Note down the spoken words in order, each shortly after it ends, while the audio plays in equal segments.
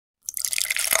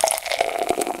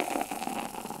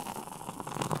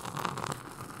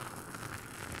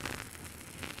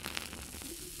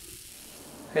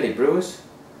Howdy brewers,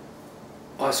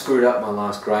 I screwed up my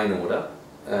last grain order.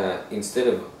 Instead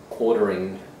of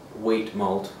ordering wheat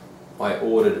malt, I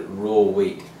ordered raw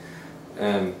wheat.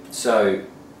 So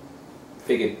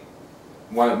figured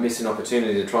won't miss an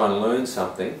opportunity to try and learn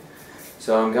something.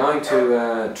 So I'm going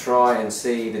to try and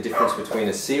see the difference between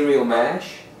a cereal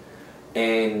mash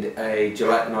and a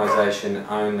gelatinization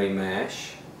only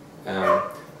mash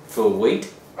for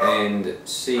wheat, and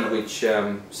see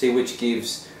which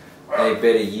gives a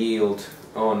better yield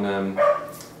on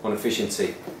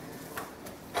efficiency.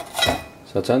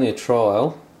 So it's only a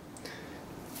trial,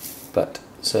 but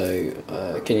so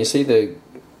can you see the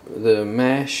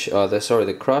mash?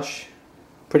 The crush,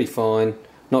 pretty fine,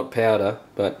 not powder,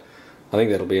 but I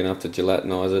think that'll be enough to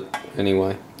gelatinize it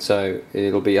anyway. So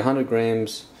it'll be 100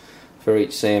 grams for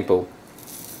each sample,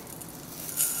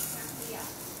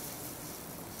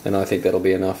 and I think that'll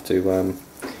be enough to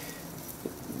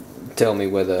tell me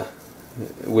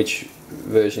which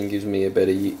version gives me a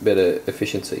better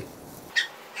efficiency.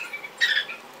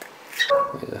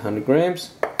 There's 100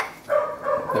 grams.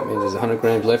 That means there's 100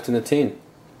 grams left in the tin.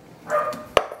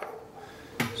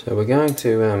 So we're going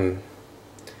to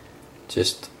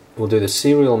we'll do the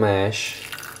cereal mash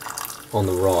on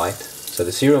the right. So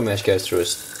the cereal mash goes through a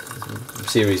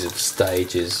series of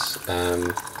stages.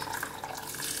 I'm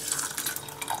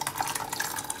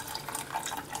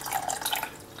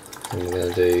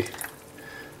going to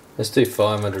let's do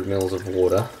 500 mils of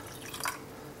water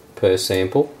per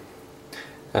sample.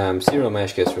 Cereal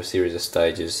mash goes through a series of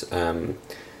stages, a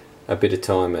bit of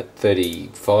time at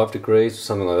 35 degrees or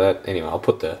something like that. Anyway, I'll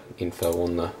put the info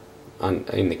in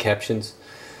the captions.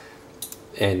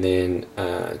 And then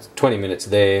 20 minutes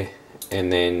there,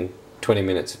 and then 20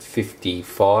 minutes at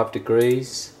 55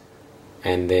 degrees,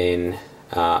 and then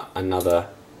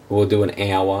we'll do an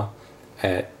hour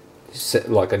at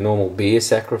like a normal beer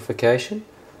saccharification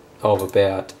of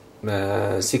about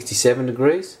 67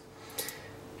 degrees,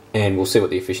 and we'll see what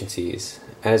the efficiency is.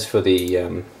 As for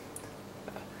the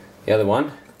other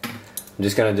one, I'm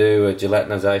just going to do a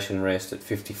gelatinization rest at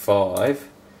 55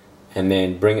 and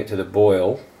then bring it to the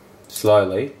boil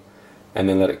slowly and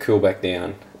then let it cool back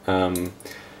down, and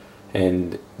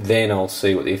then I'll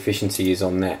see what the efficiency is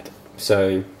on that.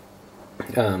 So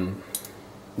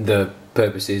the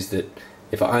purpose is that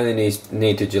if I only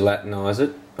need to gelatinize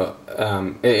it,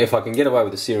 if I can get away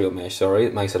with the cereal mash,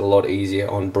 it makes it a lot easier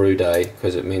on brew day,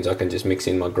 because it means I can just mix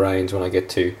in my grains when I get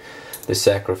to the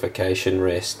saccharification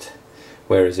rest.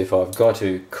 Whereas if I've got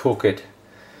to cook it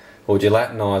or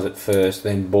gelatinize it first,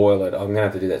 then boil it, I'm going to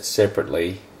have to do that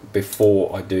separately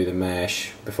before I do the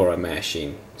mash, before I mash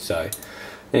in. So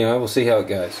anyway, we'll see how it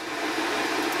goes.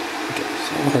 Okay,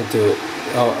 so I'm going to do it.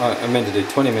 I meant to do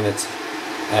 20 minutes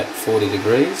at 40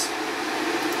 degrees.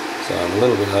 So I'm a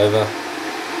little bit over,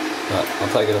 but I'll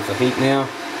take it off the heat now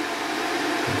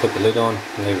and put the lid on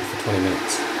and leave it for 20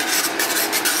 minutes.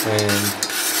 And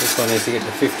this one needs to get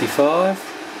to 55.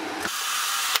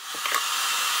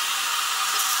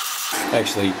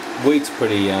 Actually, wheat's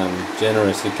pretty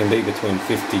generous. It can be between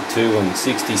 52 and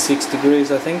 66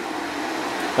 degrees, I think,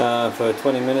 for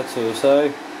 20 minutes or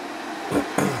so.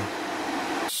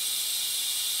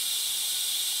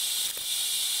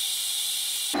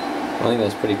 I think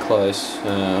that's pretty close.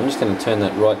 I'm just going to turn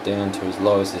that right down to as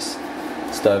low as this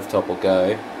stovetop will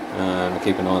go.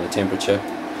 Keep an eye on the temperature,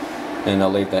 and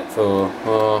I'll leave that for,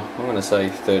 I'm going to say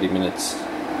 30 minutes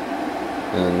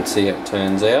and see how it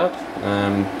turns out,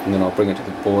 and then I'll bring it to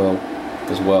the boil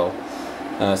as well,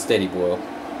 steady boil.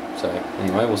 So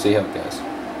anyway, we'll see how it goes.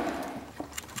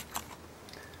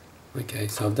 Okay,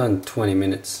 so I've done 20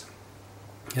 minutes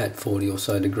at 40 or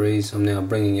so degrees. I'm now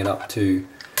bringing it up to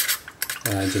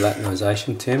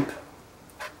gelatinization temp,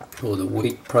 or the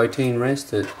wheat protein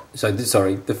rest. The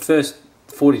first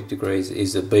 40 degrees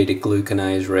is a beta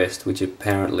glucanase rest, which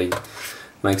apparently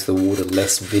makes the water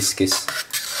less viscous,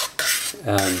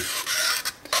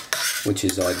 which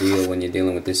is ideal when you're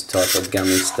dealing with this type of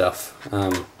gummy stuff.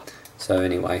 So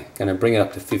anyway, going to bring it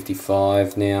up to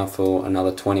 55 now for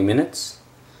another 20 minutes,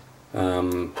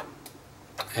 and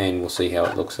we'll see how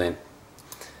it looks then.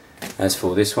 As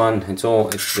for this one, it's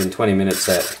been 20 minutes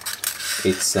at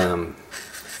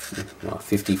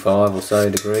 55 or so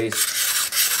degrees,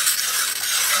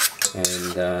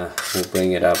 and we'll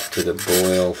bring it up to the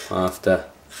boil after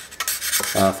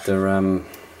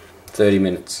 30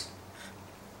 minutes.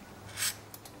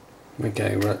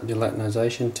 Okay, we're at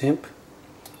gelatinization temp.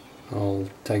 I'll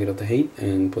take it off the heat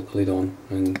and put the lid on,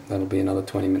 and that'll be another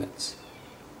 20 minutes.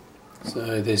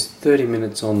 So there's 30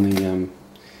 minutes on the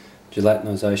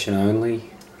gelatinization only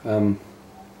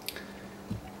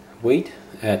wheat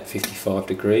at 55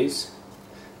 degrees.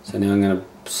 So now I'm going to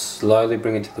slowly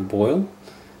bring it to the boil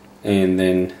and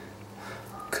then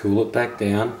cool it back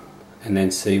down and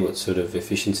then see what sort of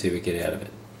efficiency we get out of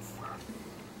it.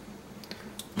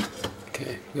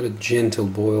 Okay, got a gentle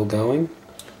boil going.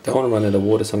 Don't want to run out of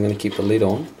water, so I'm going to keep the lid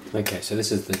on. Okay, so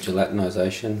this is the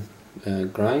gelatinization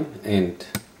grain, and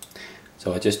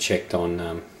so I just checked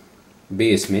on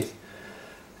Beersmith,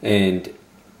 and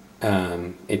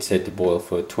it said to boil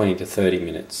for 20 to 30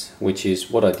 minutes, which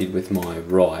is what I did with my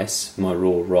rice, my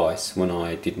raw rice, when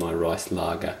I did my rice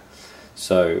lager.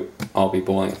 So I'll be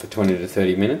boiling it for 20 to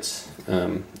 30 minutes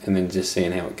and then just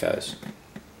seeing how it goes.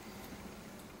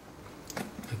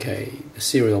 Okay, the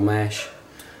cereal mash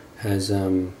has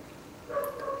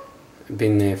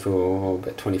been there for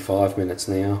about 25 minutes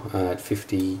now at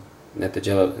 50 at the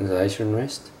gelatinization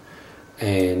rest,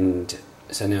 and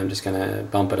so now I'm just going to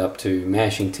bump it up to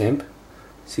mashing temp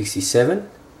 67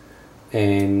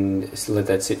 and just let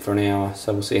that sit for an hour,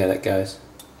 so we'll see how that goes.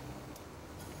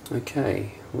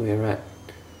 Okay, we're at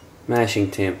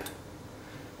mashing temp.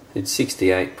 It's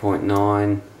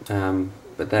 68.9,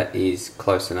 but that is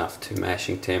close enough to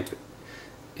mashing temp.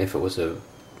 If it was a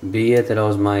beer that I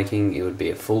was making, it would be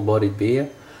a full-bodied beer,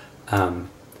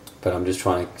 but I'm just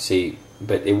trying to see,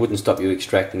 but it wouldn't stop you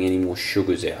extracting any more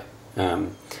sugars out.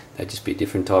 They'd just be a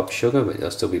different type of sugar, but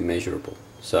they'll still be measurable.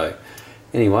 So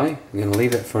anyway, I'm going to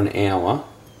leave it for an hour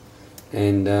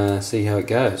and see how it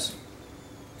goes.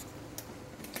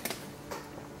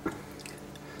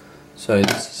 So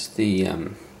this is the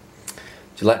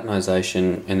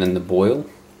gelatinization and then the boil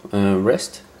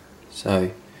rest.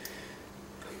 So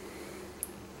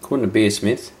according to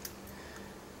Beersmith,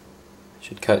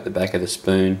 should coat the back of the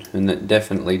spoon, and that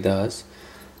definitely does.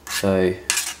 So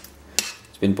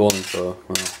it's been boiling for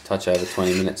well, a touch over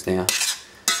 20 minutes now,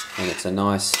 and it's a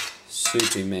nice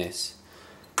soupy mess.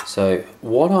 So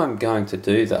what I'm going to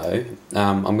do though,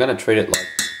 I'm going to treat it like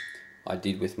I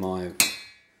did with my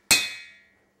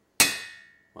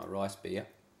rice beer,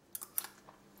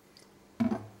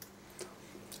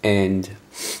 and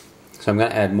so I'm going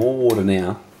to add more water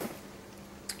now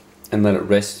and let it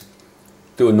rest.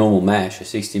 Do a normal mash, a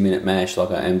 60-minute mash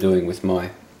like I am doing with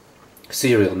my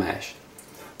cereal mash,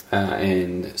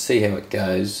 and see how it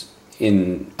goes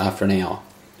in after an hour.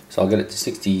 So I'll get it to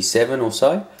 67 or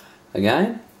so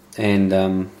again,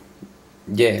 and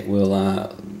yeah,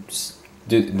 we'll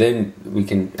then we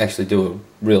can actually do a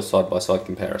real side-by-side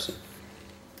comparison.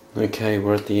 Okay,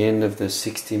 we're at the end of the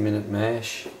 60-minute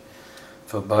mash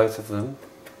for both of them.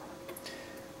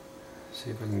 See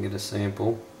if I can get a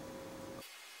sample.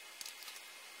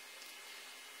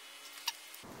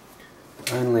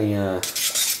 Only a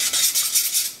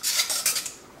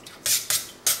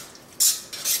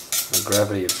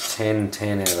gravity of 10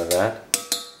 out of that,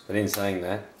 but in saying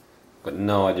that, I've got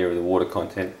no idea of the water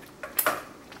content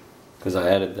because I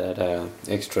added that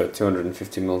extra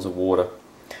 250 mils of water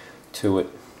to it.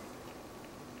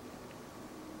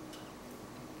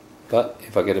 But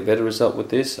if I get a better result with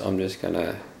this, I'm just going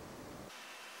to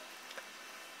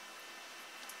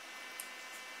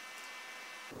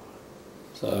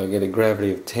so I get a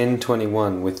gravity of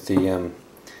 1021 with the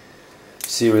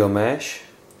cereal mash.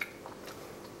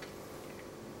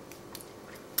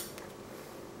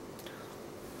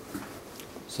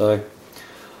 So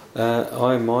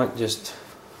I might just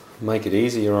make it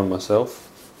easier on myself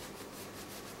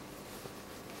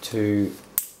to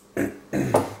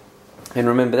and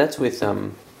remember that's with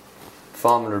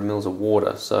 500 mils of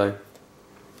water, so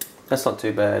that's not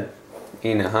too bad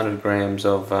in 100 grams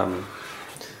of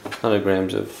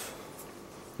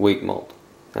wheat malt.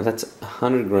 Now that's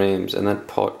 100 grams, and that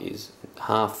pot is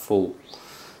half full.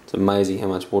 It's amazing how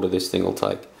much water this thing will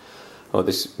take, or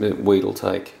this wheat will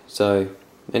take. So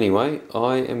anyway,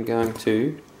 I am going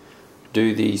to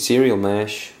do the cereal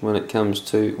mash when it comes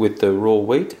to with the raw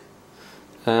wheat,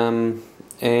 and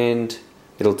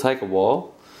it'll take a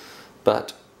while,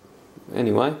 but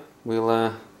anyway, we'll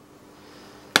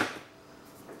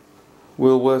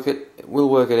work it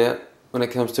out when it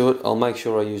comes to it. I'll make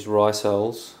sure I use rice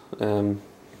hulls,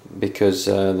 because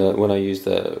when I use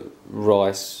the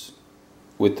rice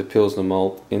with the Pilsner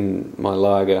malt in my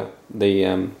lager,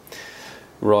 the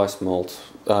rice malt,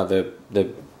 the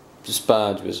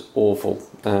sparge was awful.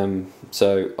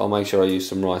 So I'll make sure I use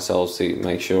some rice hulls to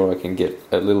make sure I can get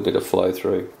a little bit of flow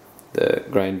through the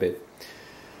grain bed.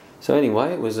 So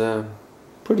anyway, it was a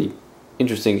pretty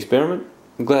interesting experiment.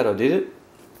 I'm glad I did it.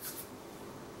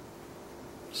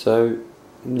 So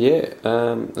yeah,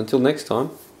 until next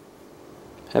time,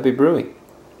 happy brewing.